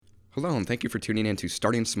Hello, and thank you for tuning in to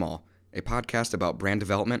Starting Small, a podcast about brand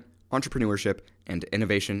development, entrepreneurship, and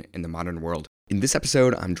innovation in the modern world. In this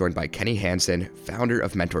episode, I'm joined by Kenny Hanson, founder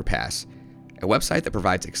of MentorPass, a website that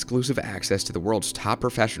provides exclusive access to the world's top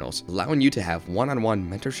professionals, allowing you to have one-on-one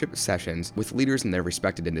mentorship sessions with leaders in their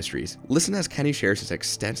respected industries. Listen as Kenny shares his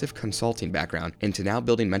extensive consulting background into now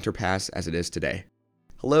building MentorPass as it is today.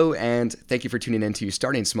 Hello, and thank you for tuning in to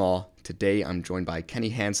Starting Small. Today, I'm joined by Kenny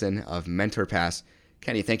Hanson of MentorPass.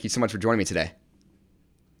 Kenny, thank you so much for joining me today.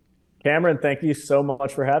 Cameron, thank you so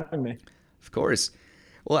much for having me. Of course.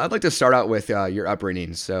 Well, I'd like to start out with your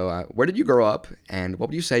upbringing. So, where did you grow up, and what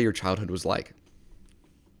would you say your childhood was like?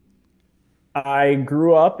 I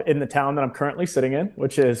grew up in the town that I'm currently sitting in,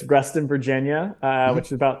 which is Reston, Virginia, which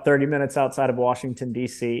is about 30 minutes outside of Washington,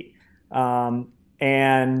 D.C.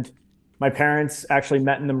 And my parents actually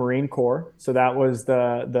met in the Marine Corps, so that was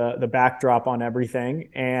the backdrop on everything.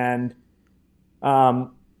 And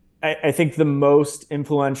um, I think the most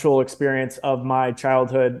influential experience of my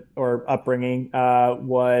childhood or upbringing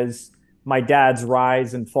was my dad's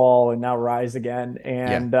rise and fall and now rise again.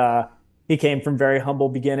 Yeah. And he came from very humble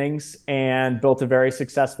beginnings and built a very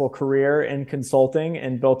successful career in consulting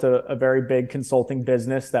and built a very big consulting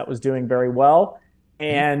business that was doing very well.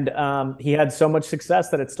 Mhm. And he had so much success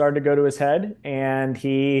that it started to go to his head. And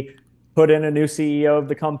he put in a new CEO of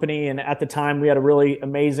the company. And at the time, we had a really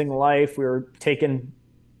amazing life. We were taking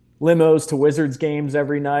limos to Wizards games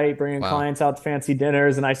every night, bringing Wow. clients out to fancy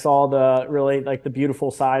dinners. And I saw the really like the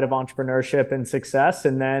beautiful side of entrepreneurship and success.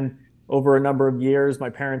 And then over a number of years, my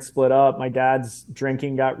parents split up. My dad's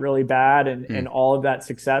drinking got really bad, and Hmm. all of that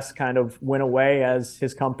success kind of went away as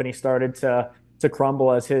his company started to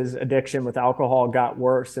crumble, as his addiction with alcohol got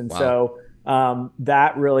worse. And Wow. so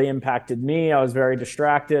that really impacted me. I was very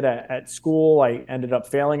distracted at school. I ended up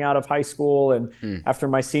failing out of high school, and Hmm. after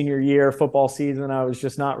my senior year football season, I was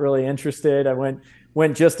just not really interested. I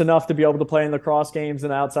went just enough to be able to play in lacrosse games,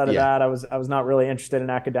 and outside of Yeah. that, I was not really interested in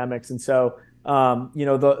academics. And so,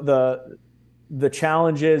 the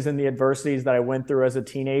challenges and the adversities that I went through as a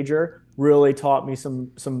teenager really taught me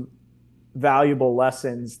some valuable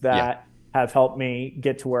lessons Yeah. that have helped me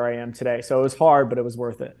get to where I am today. So it was hard, but it was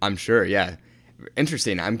worth it. I'm sure. Yeah.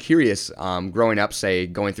 Interesting. I'm curious, growing up, say,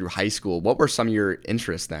 going through high school, what were some of your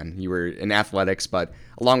interests then? You were in athletics, but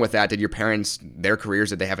along with that, did your parents, their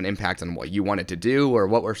careers, did they have an impact on what you wanted to do, or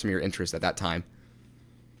what were some of your interests at that time?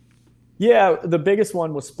 Yeah, the biggest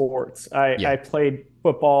one was sports. Yeah. I played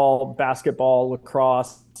football, basketball,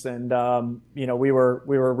 lacrosse, and we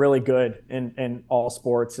were really good in all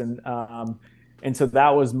sports, and so that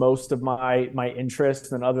was most of my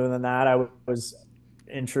interest. And other than that, I was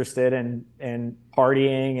interested in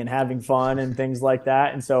partying and having fun and things like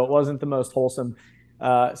that. And so it wasn't the most wholesome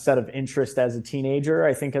set of interest as a teenager.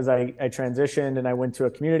 I think as I transitioned and I went to a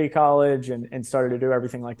community college and started to do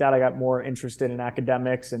everything like that, I got more interested in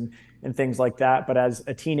academics and things like that. But as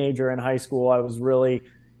a teenager in high school, I was really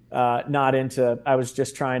not into, I was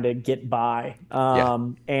just trying to get by. Yeah.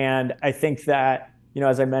 And I think that,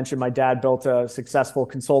 as I mentioned, my dad built a successful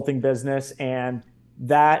consulting business, and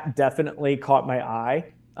that definitely caught my eye.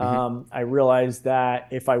 Hmm. I realized that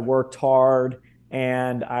if I worked hard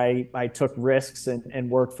and I took risks and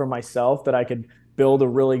worked for myself, that I could build a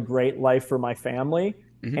really great life for my family.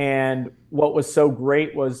 Hmm. And what was so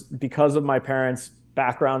great was because of my parents'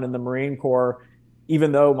 background in the Marine Corps,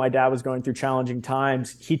 even though my dad was going through challenging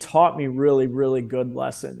times, he taught me really, really good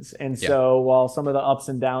lessons. And Yeah. so while some of the ups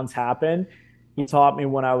and downs happened, he taught me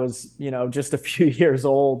when I was, just a few years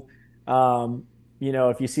old. Um,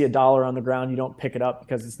 if you see a dollar on the ground, you don't pick it up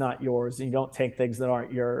because it's not yours, and you don't take things that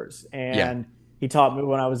aren't yours. Yeah. And he taught me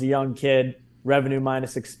when I was a young kid, revenue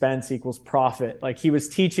minus expense equals profit. Like, he was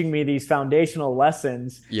teaching me these foundational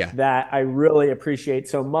lessons Yeah. that I really appreciate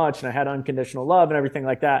so much. And I had unconditional love and everything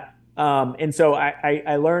like that. And so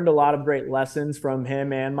I learned a lot of great lessons from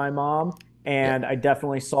him and my mom. Yeah. And I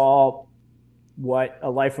definitely saw what a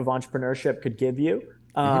life of entrepreneurship could give you.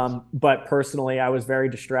 Hmm. But personally, I was very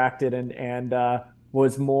distracted and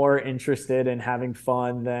was more interested in having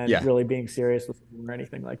fun than Yeah. really being serious with or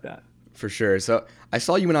anything like that. For sure. So I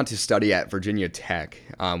saw you went on to study at Virginia Tech.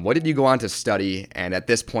 What did you go on to study? And at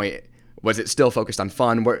this point, was it still focused on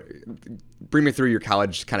fun? Bring me through your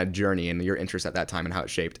college kind of journey and your interest at that time and how it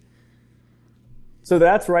shaped. So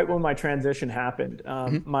that's right when my transition happened.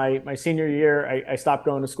 Hmm. My senior year, I stopped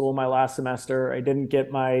going to school my last semester. I didn't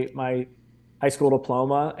get my high school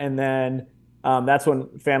diploma, and then that's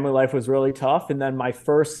when family life was really tough. And then my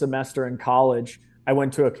first semester in college, I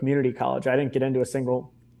went to a community college. I didn't get into a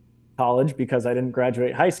single college because I didn't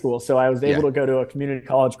graduate high school. So I was able Yeah. to go to a community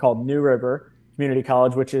college called New River Community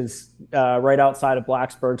College, which is right outside of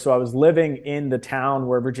Blacksburg. So I was living in the town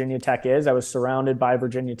where Virginia Tech is. I was surrounded by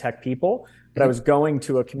Virginia Tech people, but I was going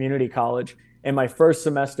to a community college. In my first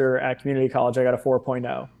semester at community college, I got a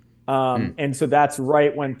 4.0. Mm. And so that's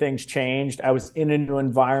right when things changed. I was in a new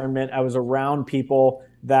environment. I was around people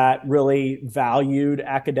that really valued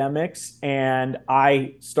academics. And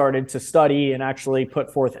I started to study and actually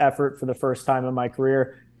put forth effort for the first time in my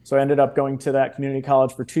career. So I ended up going to that community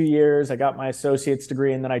college for 2 years. I got my associate's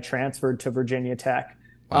degree, and then I transferred to Virginia Tech.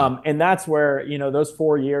 Wow. And that's where, those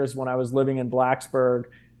 4 years when I was living in Blacksburg,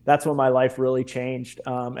 that's when my life really changed.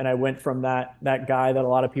 And I went from that guy that a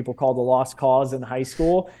lot of people call the lost cause in high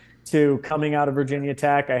school to coming out of Virginia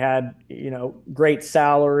Tech. I had, great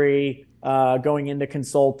salary, going into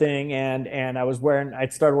consulting, and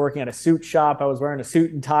I'd started working at a suit shop. I was wearing a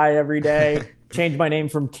suit and tie every day, changed my name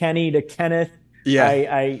from Kenny to Kenneth. Yeah.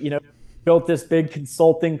 I built this big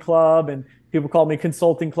consulting club, and people called me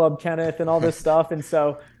Consulting Club Kenneth and all this stuff. And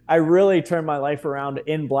so I really turned my life around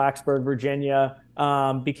in Blacksburg, Virginia,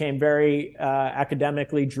 became very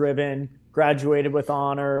academically driven, graduated with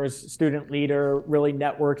honors, student leader, really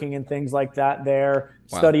networking and things like that there.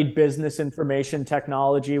 Wow. Studied business information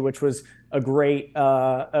technology, which was a great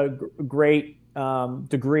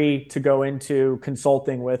degree to go into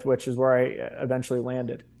consulting with, which is where I eventually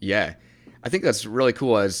landed. Yeah. I think that's really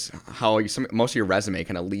cool as how most of your resume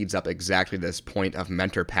kind of leads up exactly to this point of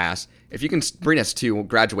MentorPass. If you can bring us to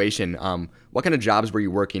graduation, what kind of jobs were you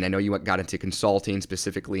working? I know you got into consulting,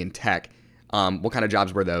 specifically in tech. What kind of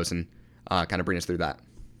jobs were those? And kind of bring us through that.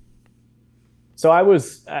 So I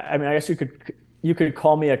guess you could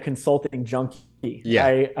call me a consulting junkie.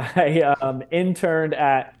 Yeah. I interned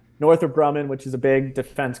at Northrop Grumman, which is a big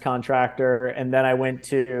defense contractor, and then I went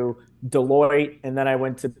to Deloitte, and then I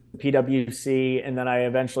went to PwC, and then I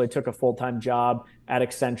eventually took a full-time job at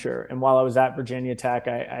Accenture. And while I was at Virginia Tech,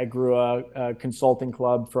 I grew a consulting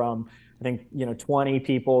club from, I think, 20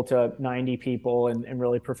 people to 90 people, and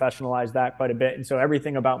really professionalized that quite a bit. And so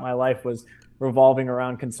everything about my life was revolving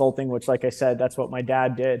around consulting, which, like I said, that's what my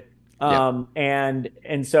dad did. Yeah.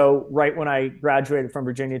 And so right when I graduated from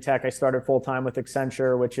Virginia Tech, I started full-time with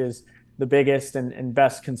Accenture, which is the biggest and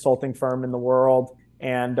best consulting firm in the world.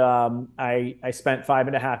 And I spent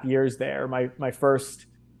 5.5 years there. My first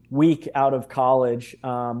week out of college,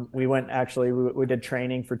 we did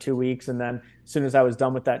training for 2 weeks. And then as soon as I was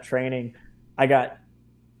done with that training, I got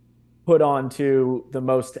put onto the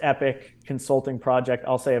most epic consulting project,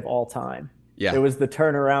 I'll say, of all time. Yeah. It was the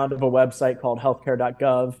turnaround of a website called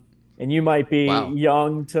healthcare.gov. And you might be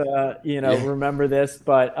young to, remember this,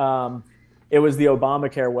 but it was the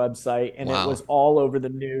Obamacare website. And It was all over the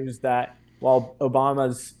news that while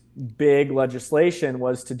Obama's big legislation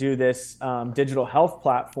was to do this digital health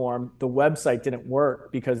platform, the website didn't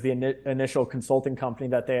work because the initial consulting company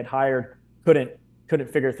that they had hired couldn't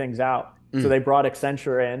figure things out. So they brought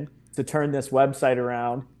Accenture in to turn this website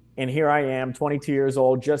around. And here I am, 22 years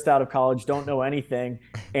old, just out of college, don't know anything.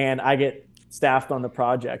 And I get staffed on the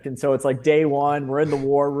project. And so it's like day one, we're in the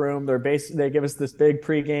war room. They give us this big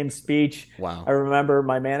pregame speech. Wow. I remember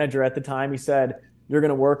my manager at the time, he said, "You're going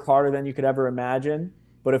to work harder than you could ever imagine.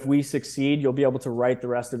 But if we succeed, you'll be able to write the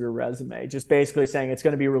rest of your resume." Just basically saying it's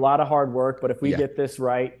going to be a lot of hard work, but if we get this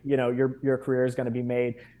right, your career is going to be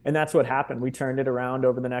made. And that's what happened. We turned it around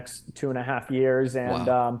over the next 2.5 years.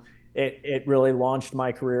 And it really launched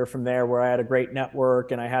my career from there, where I had a great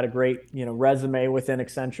network and I had a great, resume within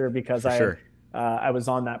Accenture because I was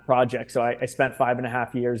on that project. So I spent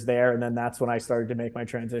 5.5 years there. And then that's when I started to make my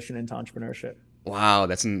transition into entrepreneurship. Wow.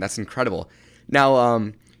 That's incredible.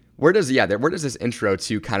 Now, where does this intro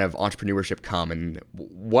to kind of entrepreneurship come, and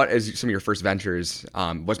what is some of your first ventures?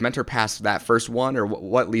 Was MentorPass that first one, or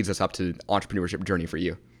what leads us up to entrepreneurship journey for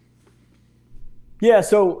you? Yeah.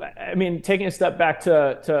 So, taking a step back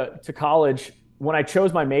to college, when I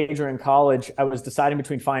chose my major in college, I was deciding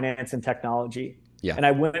between finance and technology. Yeah. And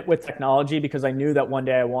I went with technology because I knew that one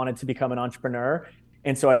day I wanted to become an entrepreneur.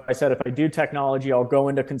 And so I said, if I do technology, I'll go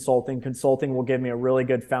into consulting. Consulting will give me a really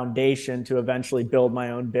good foundation to eventually build my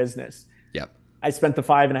own business. Yep. I spent the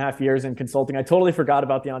 5.5 years in consulting. I totally forgot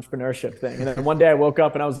about the entrepreneurship thing. And then one day I woke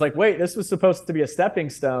up and I was like, wait, this was supposed to be a stepping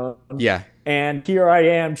stone. Yeah. And here I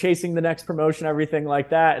am chasing the next promotion, everything like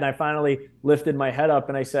that. And I finally lifted my head up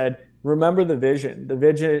and I said, remember the vision. The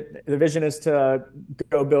vision is to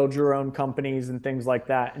go build your own companies and things like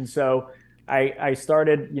that. And so I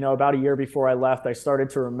started, about a year before I left, I started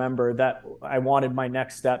to remember that I wanted my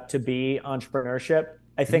next step to be entrepreneurship.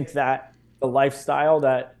 I think that the lifestyle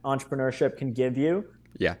that entrepreneurship can give you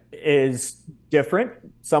is different.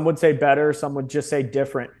 Some would say better, some would just say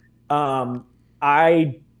different.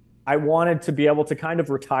 I I wanted to be able to kind of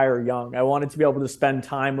retire young. I wanted to be able to spend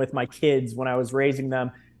time with my kids when I was raising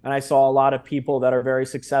them. And I saw a lot of people that are very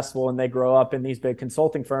successful and they grow up in these big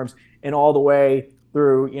consulting firms, and all the way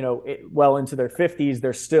through, well into their 50s,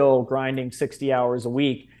 they're still grinding 60 hours a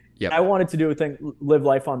week. Yep. I wanted to live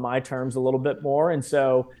life on my terms a little bit more. And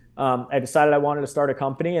so I decided I wanted to start a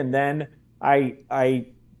company. And then I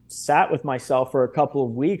sat with myself for a couple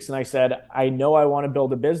of weeks and I said, I know I want to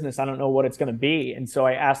build a business. I don't know what it's going to be. And so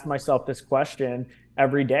I asked myself this question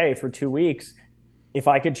every day for 2 weeks. If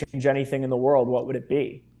I could change anything in the world, what would it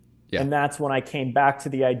be? Yeah. And that's when I came back to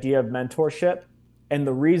the idea of mentorship. And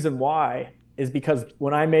the reason why is because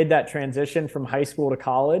when I made that transition from high school to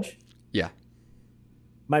college, yeah,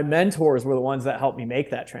 my mentors were the ones that helped me make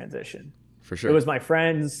that transition. For sure. It was my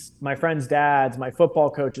friends' dads, my football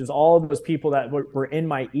coaches, all of those people that were in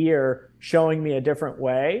my ear showing me a different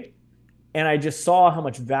way. And I just saw how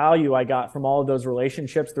much value I got from all of those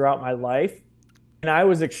relationships throughout my life. And I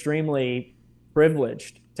was extremely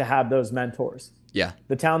privileged to have those mentors. Yeah.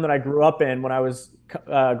 The town that I grew up in when I was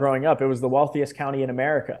growing up, it was the wealthiest county in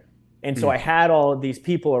America. And so I had all of these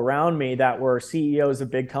people around me that were CEOs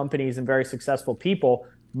of big companies and very successful people.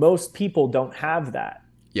 Most people don't have that.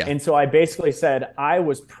 Yeah. And so I basically said, I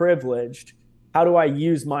was privileged. How do I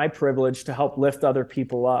use my privilege to help lift other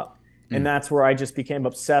people up? And that's where I just became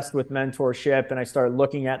obsessed with mentorship. And I started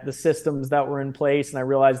looking at the systems that were in place. And I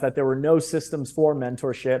realized that there were no systems for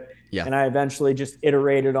mentorship. Yeah. And I eventually just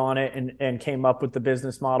iterated on it and came up with the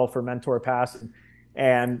business model for MentorPass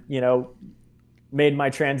and made my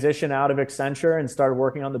transition out of Accenture and started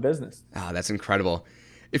working on the business. Oh, that's incredible.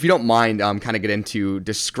 If you don't mind, kind of get into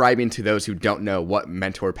describing to those who don't know what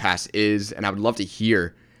MentorPass is. And I would love to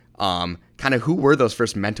hear kind of who were those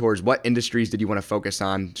first mentors? What industries did you want to focus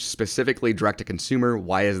on, specifically direct to consumer?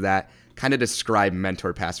 Why is that? Kind of describe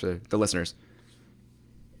MentorPass for the listeners.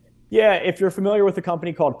 Yeah, if you're familiar with a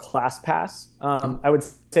company called ClassPass, I would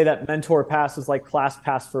say that MentorPass is like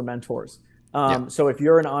ClassPass for mentors. So if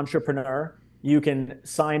you're an entrepreneur, you can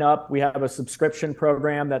sign up. We have a subscription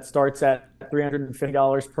program that starts at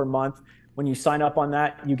 $350 per month. When you sign up on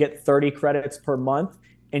that, you get 30 credits per month,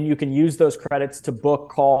 and you can use those credits to book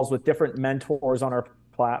calls with different mentors on our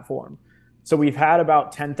platform. So we've had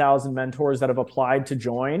about 10,000 mentors that have applied to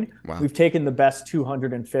join. Wow. We've taken the best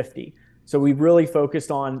 250. So we've really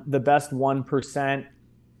focused on the best 1%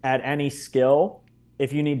 at any skill.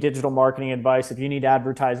 If you need digital marketing advice, if you need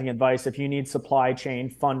advertising advice, if you need supply chain,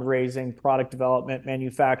 fundraising, product development,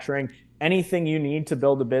 manufacturing, anything you need to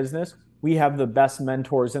build a business, we have the best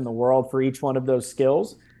mentors in the world for each one of those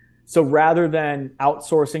skills. So rather than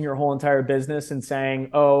outsourcing your whole entire business and saying,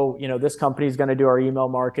 oh, this company is going to do our email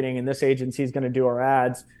marketing and this agency is going to do our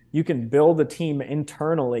ads, you can build a team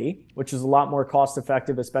internally, which is a lot more cost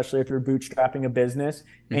effective, especially if you're bootstrapping a business.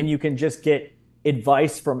 And you can just get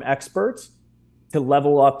advice from experts to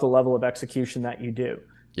level up the level of execution that you do.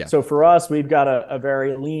 Yeah. So for us, we've got a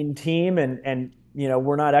very lean team and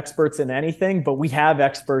we're not experts in anything, but we have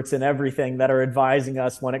experts in everything that are advising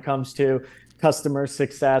us when it comes to customer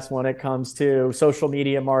success, when it comes to social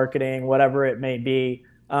media marketing, whatever it may be.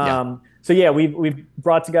 So yeah, we've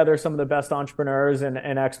brought together some of the best entrepreneurs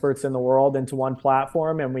and experts in the world into one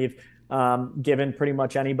platform, and we've given pretty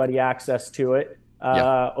much anybody access to it.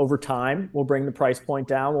 Over time, we'll bring the price point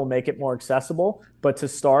down, we'll make it more accessible. But to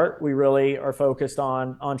start, we really are focused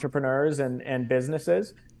on entrepreneurs and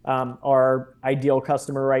businesses. Our ideal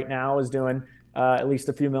customer right now is doing at least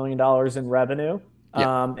a few $1 million in revenue.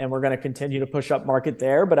 And we're going to continue to push up market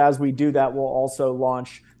there. But as we do that, we'll also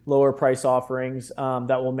launch lower price offerings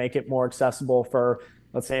that will make it more accessible for,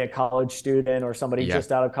 let's say, a college student or somebody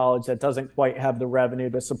just out of college that doesn't quite have the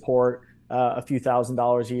revenue to support a few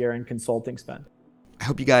 $1,000s a year in consulting spend. I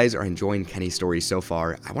hope you guys are enjoying Kenny's story so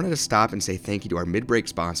far. I wanted to stop and say thank you to our mid-break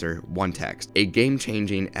sponsor, OneText, a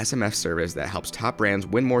game-changing SMS service that helps top brands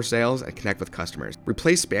win more sales and connect with customers.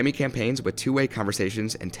 Replace spammy campaigns with two-way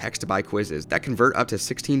conversations and text-to-buy quizzes that convert up to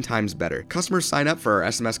 16 times better. Customers sign up for our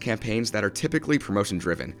SMS campaigns that are typically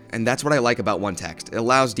promotion-driven, and that's what I like about OneText. It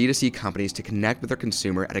allows D2C companies to connect with their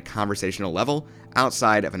consumer at a conversational level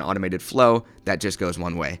outside of an automated flow that just goes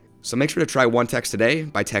one way. So make sure to try OneText today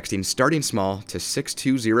by texting starting small to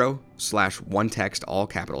 620/OneText, all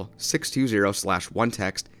capital,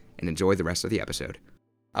 620/OneText, and enjoy the rest of the episode.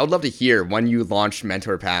 I would love to hear when you launched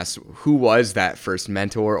MentorPass, who was that first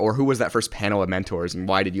mentor or who was that first panel of mentors and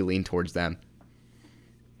why did you lean towards them?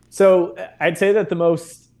 So I'd say that the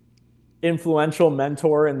most influential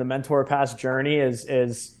mentor in the MentorPass journey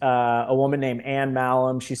is a woman named Ann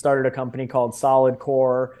Malum. She started a company called Solid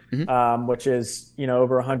Core, which is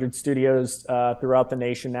over 100 studios throughout the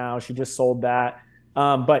nation now. She just sold that.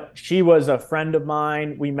 But she was a friend of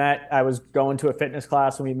mine. We met, I was going to a fitness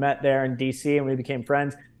class and we met there in DC and we became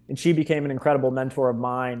friends. And she became an incredible mentor of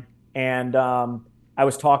mine. And I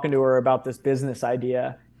was talking to her about this business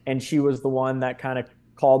idea. And she was the one that kind of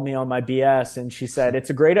called me on my BS. And she said, it's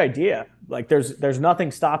a great idea. Like there's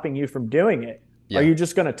nothing stopping you from doing it. Are Yeah. you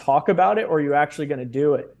just going to talk about it or are you actually going to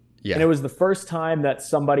do it? And Yeah. it was the first time that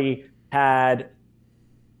somebody had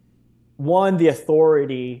won the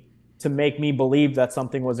authority to make me believe that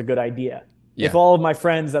something was a good idea. If Yeah. all of my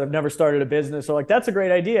friends that have never started a business are like, that's a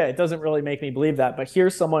great idea, it doesn't really make me believe that. But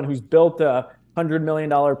here's someone who's built $100 million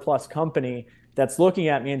plus company that's looking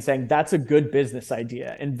at me and saying, that's a good business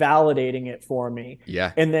idea and validating it for me.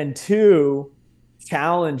 Yeah. And then two,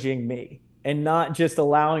 challenging me and not just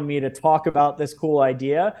allowing me to talk about this cool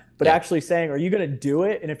idea, but Yeah. actually saying, are you going to do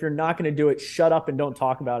it? And if you're not going to do it, shut up and don't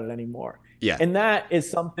talk about it anymore. Yeah. And that is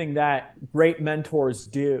something that great mentors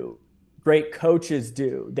do. Great coaches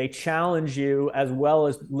do. They challenge you as well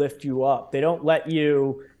as lift you up. They don't let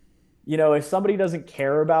you, if somebody doesn't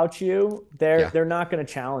care about you, they're not going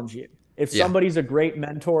to challenge you. If Yeah. somebody's a great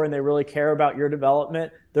mentor and they really care about your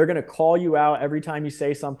development, they're going to call you out every time you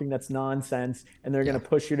say something that's nonsense and they're going to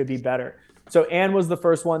push you to be better. So Anne was the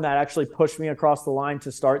first one that actually pushed me across the line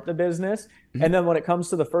to start the business. Mm-hmm. And then when it comes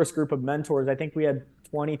to the first group of mentors, I think we had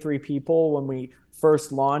 23 people when we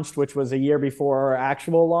first launched, which was a year before our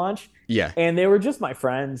actual launch. Yeah. And they were just my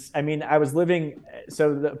friends. I mean, I was living,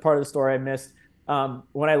 so the part of the story I missed,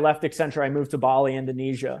 when I left Accenture, I moved to Bali,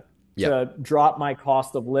 Indonesia to drop my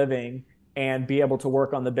cost of living and be able to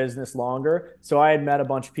work on the business longer. So I had met a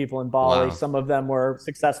bunch of people in Bali. Wow. Some of them were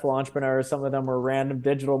successful entrepreneurs. Some of them were random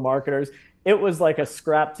digital marketers. It was like a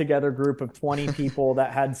scrapped together group of 20 people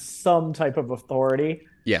that had some type of authority.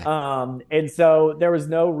 Yeah. And so there was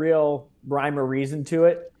no real rhyme or reason to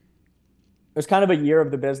it. There's kind of a year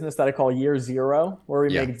of the business that I call year zero, where we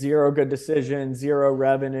make zero good decisions, zero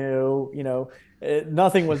revenue,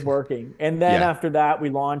 nothing was working. And then after that, we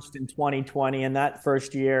launched in 2020. And that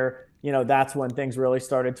first year, that's when things really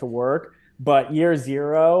started to work. But year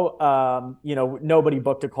zero, nobody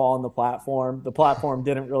booked a call on the platform. The platform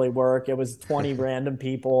didn't really work. It was 20 random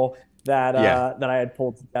people that I had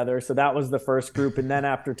pulled together. So that was the first group. And then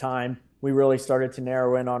after time, we really started to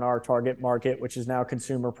narrow in on our target market, which is now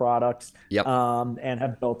consumer products, and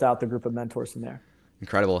have built out the group of mentors from there.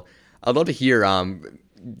 Incredible. I'd love to hear,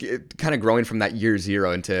 kind of growing from that year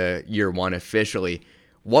zero into year one officially,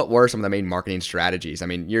 what were some of the main marketing strategies? I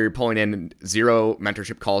mean, you're pulling in zero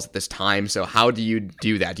mentorship calls at this time. So how do you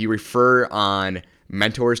do that? Do you refer on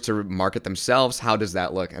mentors to market themselves? How does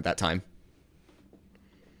that look at that time?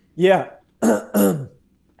 Yeah.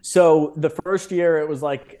 So the first year, it was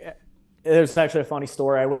like, there's actually a funny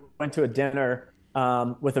story. I went to a dinner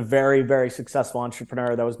with a very, very successful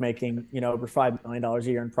entrepreneur that was making, over $5 million a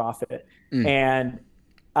year in profit. And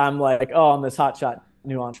I'm like, oh, I'm this hotshot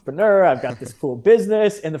new entrepreneur. I've got this cool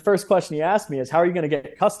business. And the first question he asked me is, how are you going to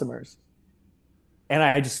get customers? And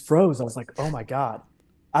I just froze. I was like, oh my God.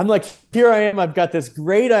 I'm like, here I am. I've got this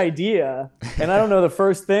great idea. And I don't know the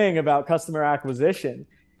first thing about customer acquisition.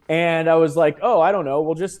 And I was like, oh, I don't know.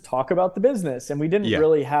 We'll just talk about the business. And we didn't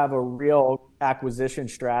really have a real acquisition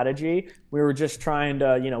strategy. We were just trying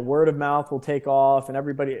to, word of mouth will take off and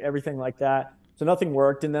everything like that. So nothing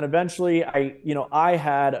worked. And then eventually I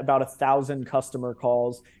had about 1,000 customer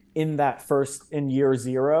calls in year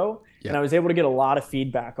zero. And I was able to get a lot of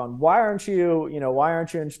feedback on why aren't you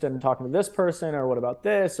interested in talking to this person, or what about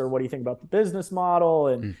this, or what do you think about the business model,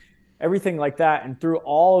 and everything like that. And through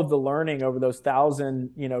all of the learning over those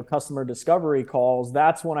 1,000, customer discovery calls,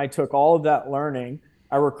 that's when I took all of that learning.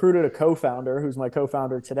 I recruited a co-founder who's my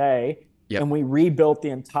co-founder today, and we rebuilt the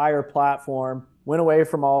entire platform, went away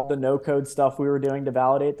from all the no-code stuff we were doing to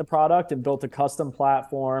validate the product, and built a custom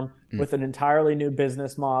platform with an entirely new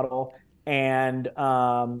business model. And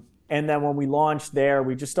then when we launched there,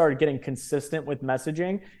 we just started getting consistent with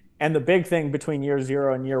messaging. And the big thing between year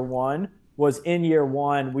zero and year one was, in year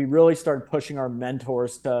one, we really started pushing our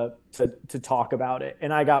mentors to talk about it.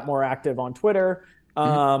 And I got more active on Twitter,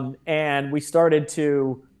 and we started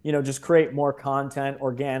to, just create more content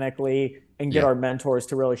organically and get our mentors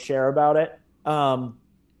to really share about it. And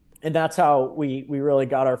that's how we really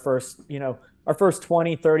got our first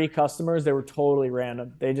 20, 30 customers. They were totally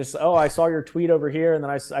random. They just, oh, I saw your tweet over here, and then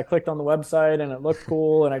I clicked on the website and it looked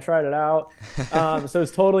cool and I tried it out. So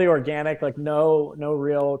it's totally organic, like no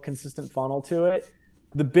real consistent funnel to it.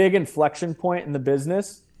 The big inflection point in the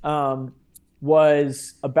business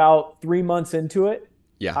was about 3 months into it.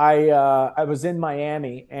 I was in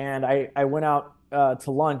Miami, and I went out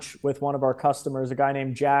to lunch with one of our customers, a guy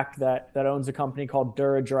named Jack that owns a company called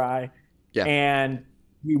DuraDry. Yeah. And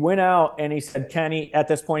we went out and he said, Kenny, at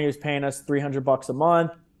this point, he was paying us $300 a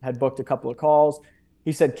month, had booked a couple of calls.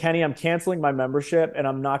 He said, Kenny, I'm canceling my membership and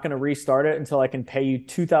I'm not going to restart it until I can pay you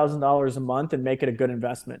 $2,000 a month and make it a good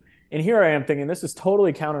investment. And here I am thinking, this is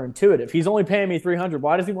totally counterintuitive. He's only paying me 300.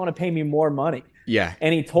 Why does he want to pay me more money? Yeah.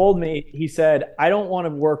 And he told me, he said, I don't want to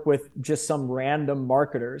work with just some random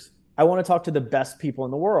marketers. I want to talk to the best people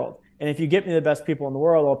in the world. And if you get me the best people in the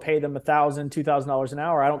world, I'll pay them $1,000, $2,000 an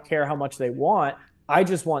hour. I don't care how much they want. I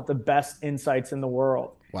just want the best insights in the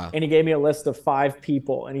world. Wow. And he gave me a list of 5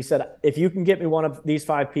 people. And he said, if you can get me one of these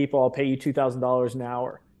 5 people, I'll pay you $2,000 an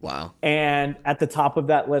hour. Wow. And at the top of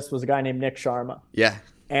that list was a guy named Nick Sharma. Yeah.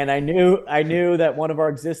 And I knew that one of our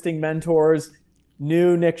existing mentors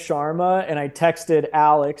knew Nick Sharma. And I texted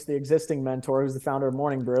Alex, the existing mentor, who's the founder of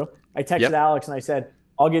Morning Brew. I texted Alex and I said,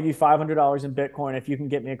 I'll give you $500 in Bitcoin if you can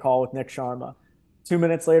get me a call with Nick Sharma. 2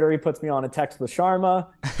 minutes later, he puts me on a text with Sharma.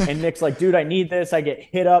 And Nick's like, dude, I need this. I get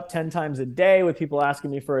hit up 10 times a day with people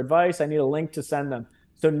asking me for advice. I need a link to send them.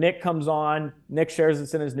 So Nick comes on, Nick shares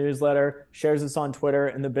this in his newsletter, shares this on Twitter,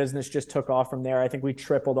 and the business just took off from there. I think we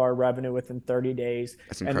tripled our revenue within 30 days.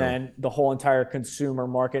 That's and incredible. then the whole entire consumer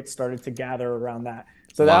market started to gather around that.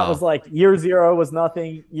 So that was like year 0 was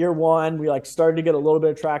nothing. Year 1, we like started to get a little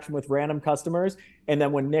bit of traction with random customers. And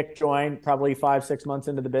then when Nick joined, probably 5-6 months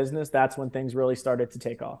into the business, that's when things really started to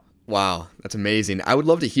take off. Wow, that's amazing. I would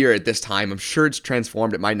love to hear at this time. I'm sure it's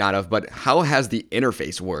transformed. It might not have, but how has the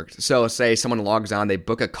interface worked? So say someone logs on, they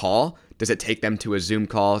book a call. Does it take them to a Zoom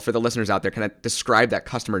call? For the listeners out there, can I describe that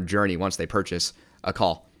customer journey once they purchase a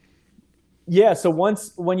call? Yeah. So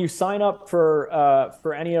when you sign up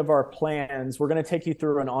for any of our plans, we're going to take you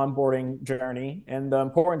through an onboarding journey. And the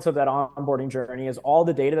importance of that onboarding journey is all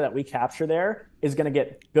the data that we capture there is going to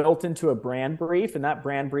get built into a brand brief. And that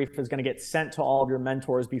brand brief is going to get sent to all of your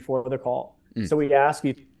mentors before the call. So we ask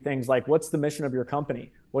you things like, what's the mission of your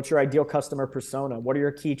company? What's your ideal customer persona? What are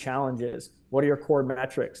your key challenges? What are your core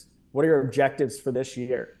metrics? What are your objectives for this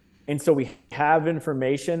year? And so we have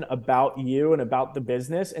information about you and about the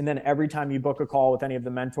business. And then every time you book a call with any of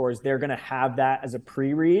the mentors, they're going to have that as a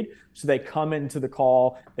pre-read. So they come into the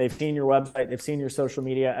call, they've seen your website, they've seen your social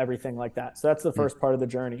media, everything like that. So that's the first part of the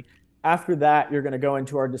journey. After that, you're going to go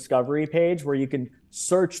into our discovery page where you can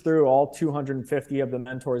search through all 250 of the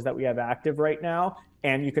mentors that we have active right now.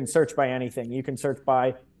 And you can search by anything. You can search by,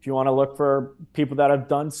 if you want to look for people that have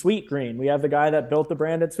done Sweet Green, we have the guy that built the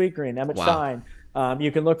brand at Sweet Green, Emmett Stein.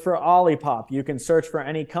 You can look for Olipop. You can search for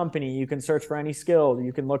any company. You can search for any skill.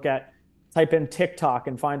 You can type in TikTok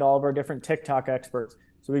and find all of our different TikTok experts.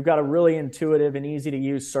 So we've got a really intuitive and easy to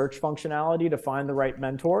use search functionality to find the right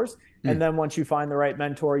mentors. And then once you find the right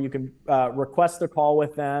mentor, you can request a call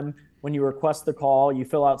with them. When you request the call, you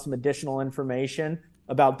fill out some additional information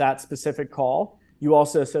about that specific call. You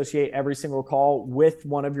also associate every single call with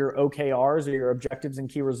one of your OKRs or your objectives and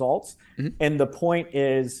key results. And the point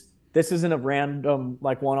is, this isn't a random,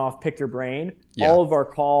 like one-off pick your brain. All of our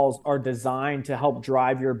calls are designed to help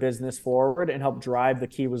drive your business forward and help drive the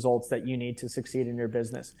key results that you need to succeed in your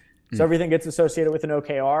business. So everything gets associated with an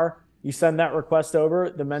OKR. You send that request over,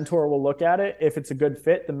 the mentor will look at it. If it's a good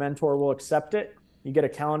fit, the mentor will accept it. You get a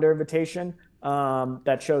calendar invitation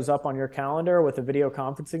that shows up on your calendar with a video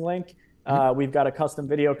conferencing link. We've got a custom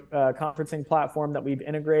video conferencing platform that we've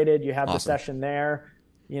integrated. You have the session there,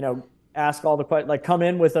 ask all the questions, like come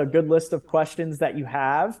in with a good list of questions that you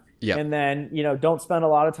have. And then, don't spend a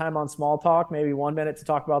lot of time on small talk, maybe 1 minute to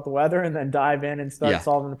talk about the weather and then dive in and start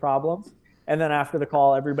solving the problems. And then after the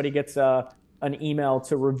call, everybody gets an email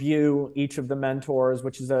to review each of the mentors,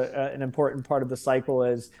 which is an important part of the cycle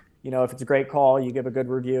is, if it's a great call, you give a good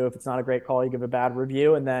review. If it's not a great call, you give a bad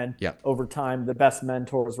review. And then over time, the best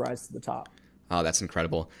mentors rise to the top. Oh, that's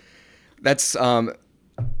incredible. That's,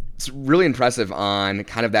 it's really impressive on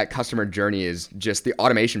kind of that customer journey is just the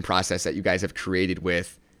automation process that you guys have created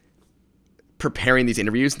with preparing these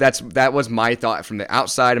interviews. That was my thought from the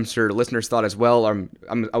outside. I'm sure listeners thought as well.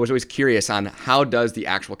 I was always curious on how does the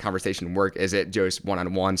actual conversation work? Is it just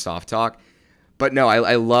one-on-one soft talk? But no,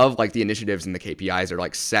 I love like the initiatives and the KPIs are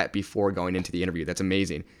like set before going into the interview. That's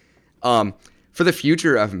amazing. For the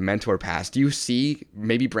future of MentorPass, do you see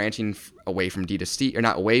maybe branching away from D2C, or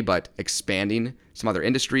not away, but expanding some other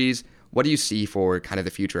industries? What do you see for kind of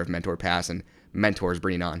the future of MentorPass and mentors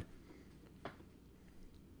bringing on?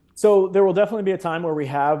 So there will definitely be a time where we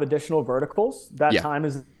have additional verticals. That time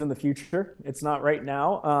is in the future. It's not right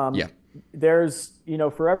now. There's,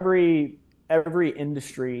 for every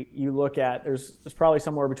industry you look at, there's probably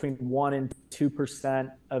somewhere between 1% and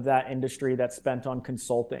 2% of that industry that's spent on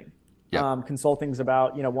consulting. Consulting is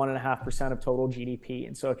about 1.5% of total GDP.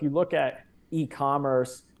 And so if you look at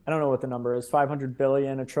e-commerce, I don't know what the number is, 500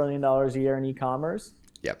 billion, $1 trillion a year in e-commerce.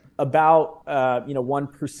 Yep. About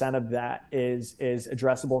 1% of that is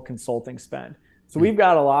addressable consulting spend. So Mm, we've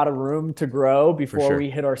got a lot of room to grow for before sure. we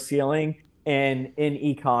hit our ceiling in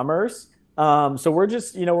e-commerce. So we're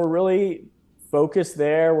just, we're really focused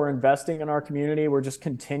there. We're investing in our community. We're just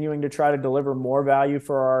continuing to try to deliver more value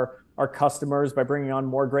for our customers by bringing on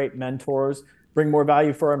more great mentors, bring more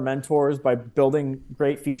value for our mentors by building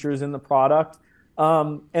great features in the product.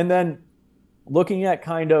 And then looking at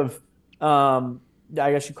kind of,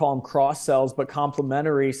 I guess you call them cross sells, but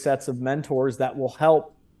complementary sets of mentors that will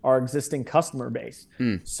help our existing customer base.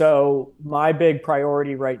 Mm, So my big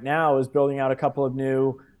priority right now is building out a couple of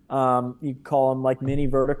new, you call them like mini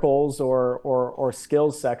verticals or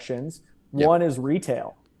skills sections. yep. One is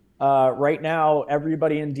retail. Right now,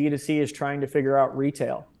 everybody in D2C is trying to figure out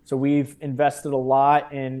retail. So we've invested a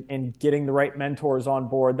lot in getting the right mentors on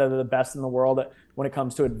board that are the best in the world when it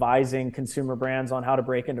comes to advising consumer brands on how to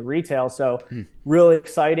break into retail. So Mm, really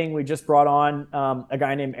exciting. We just brought on a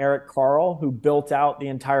guy named Eric Carl, who built out the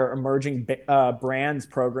entire emerging brands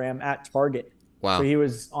program at Target. So wow. he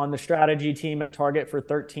was on the strategy team at Target for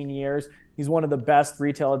 13 years. He's one of the best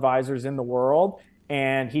retail advisors in the world.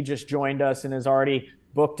 And he just joined us and has already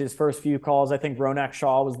booked his first few calls. I think Ronak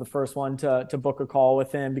Shaw was the first one to book a call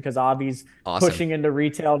with him because Avi's Awesome. pushing into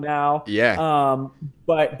retail now. Yeah.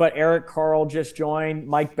 But Eric Carl just joined.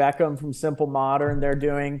 Mike Beckham from Simple Modern. They're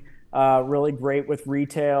doing really great with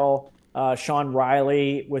retail. Sean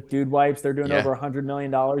Riley with Dude Wipes. They're doing Yeah. over $100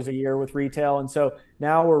 million a year with retail. And so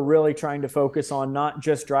now we're really trying to focus on not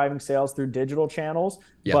just driving sales through digital channels,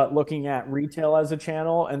 Yep. but looking at retail as a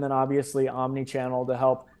channel and then obviously omni-channel to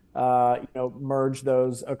help merge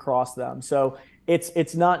those across them. So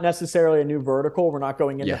it's not necessarily a new vertical. We're not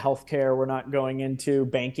going into Yeah. healthcare. We're not going into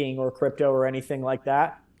banking or crypto or anything like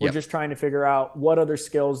that. We're Yep. just trying to figure out what other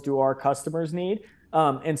skills do our customers need.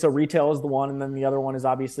 And so retail is the one, and then the other one is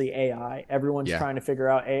obviously AI. Everyone's Yeah. trying to figure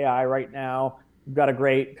out AI right now. We've got a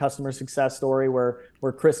great customer success story where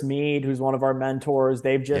Chris Mead, who's one of our mentors,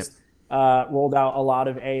 they've Yep. just rolled out a lot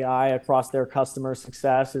of AI across their customer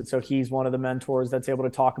success. And so he's one of the mentors that's able to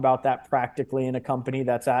talk about that practically in a company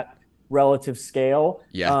that's at relative scale.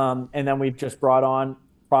 Yeah. And then we've just brought on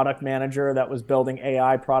product manager that was building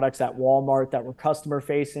AI products at Walmart that were customer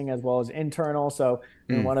facing as well as internal. So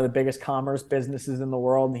Mm, one of the biggest commerce businesses in the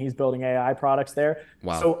world, and he's building AI products there.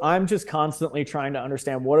 wow. So I'm just constantly trying to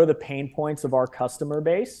understand what are the pain points of our customer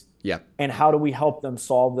base Yep. and how do we help them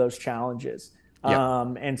solve those challenges. Yep.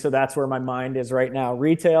 And so that's where my mind is right now,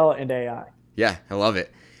 retail and AI. Yeah. I love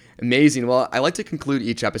it. Amazing. Well, I like to conclude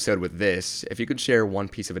each episode with this. If you could share one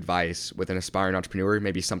piece of advice with an aspiring entrepreneur,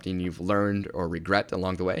 maybe something you've learned or regret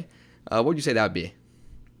along the way, what would you say that would be?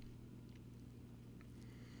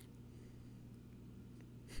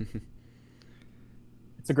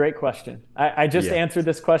 It's a great question. I just Yeah. answered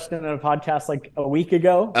this question in a podcast like a week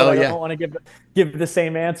ago, but Oh, I yeah. don't want to give the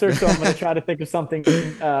same answer. So I'm going to try to think of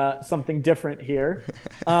something different here.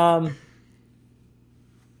 Um,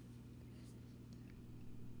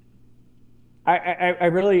 I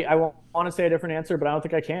really I want to say a different answer, but I don't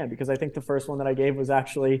think I can because I think the first one that I gave was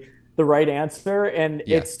actually the right answer, and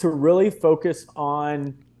Yeah. it's to really focus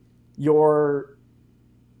on your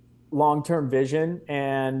long-term vision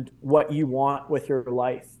and what you want with your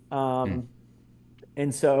life. Mm,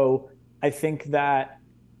 And so I think that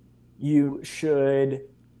you should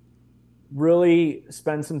really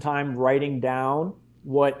spend some time writing down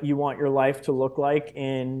what you want your life to look like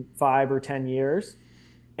in 5 or 10 years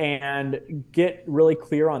and get really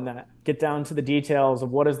clear on that. Get down to the details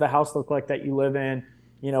of what does the house look like that you live in?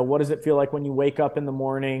 What does it feel like when you wake up in the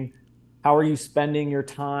morning? How are you spending your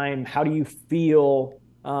time? How do you feel?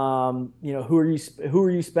 Who are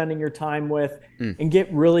you spending your time with? mm, And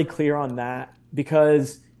get really clear on that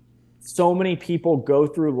because so many people go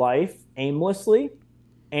through life aimlessly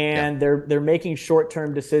yeah. and they're making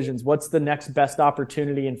short-term decisions. What's the next best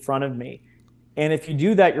opportunity in front of me? And if you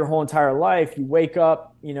do that your whole entire life, you wake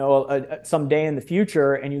up, some day in the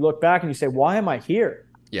future and you look back and you say, why am I here?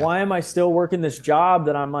 Yeah. Why am I still working this job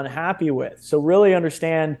that I'm unhappy with? So really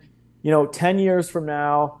understand, 10 years from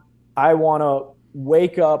now, I want to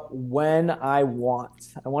wake up when I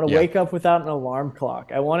want. I want to Yeah. wake up without an alarm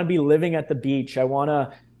clock. I want to be living at the beach. I want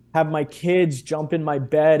to have my kids jump in my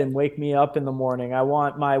bed and wake me up in the morning. I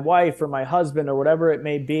want my wife or my husband or whatever it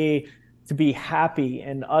may be to be happy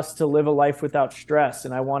and us to live a life without stress.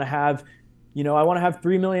 And I want to have,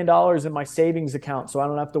 $3 million in my savings account so I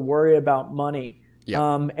don't have to worry about money.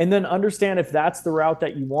 Yeah. And then understand if that's the route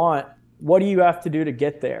that you want, what do you have to do to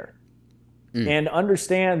get there? Mm, And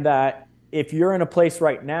understand that if you're in a place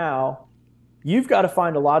right now you've got to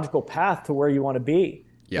find a logical path to where you want to be.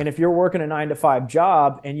 Yeah. And if you're working a 9 to 5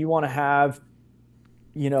 job and you want to have,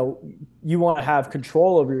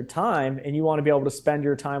 control over your time and you want to be able to spend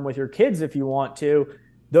your time with your kids if you want to,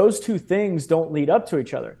 those two things don't lead up to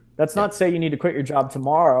each other. That's not to say you need to quit your job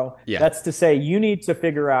tomorrow. Yeah. That's to say you need to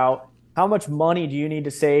figure out how much money do you need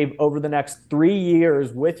to save over the next 3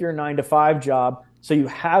 years with your 9 to 5 job so you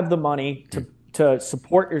have the money to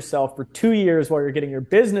support yourself for 2 years while you're getting your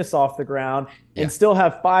business off the ground and still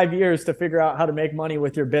have 5 years to figure out how to make money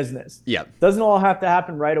with your business. Yeah. Doesn't all have to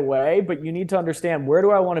happen right away, but you need to understand, where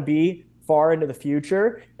do I want to be far into the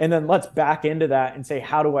future? And then let's back into that and say,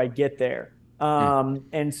 how do I get there?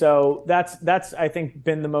 And so that's, I think,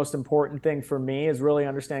 been the most important thing for me, is really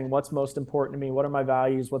understanding what's most important to me. What are my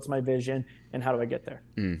values? What's my vision? And how do I get there?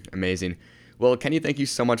 Amazing. Well, Kenny, thank you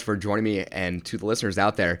so much for joining me. And to the listeners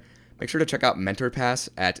out there, make sure to check out MentorPass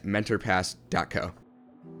at mentorpass.co.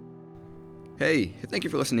 Hey, thank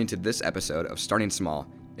you for listening to this episode of Starting Small.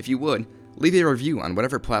 If you would, leave a review on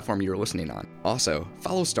whatever platform you're listening on. Also,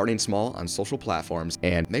 follow Starting Small on social platforms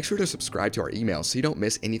and make sure to subscribe to our email so you don't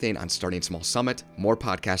miss anything on Starting Small Summit, more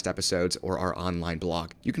podcast episodes, or our online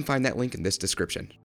blog. You can find that link in this description.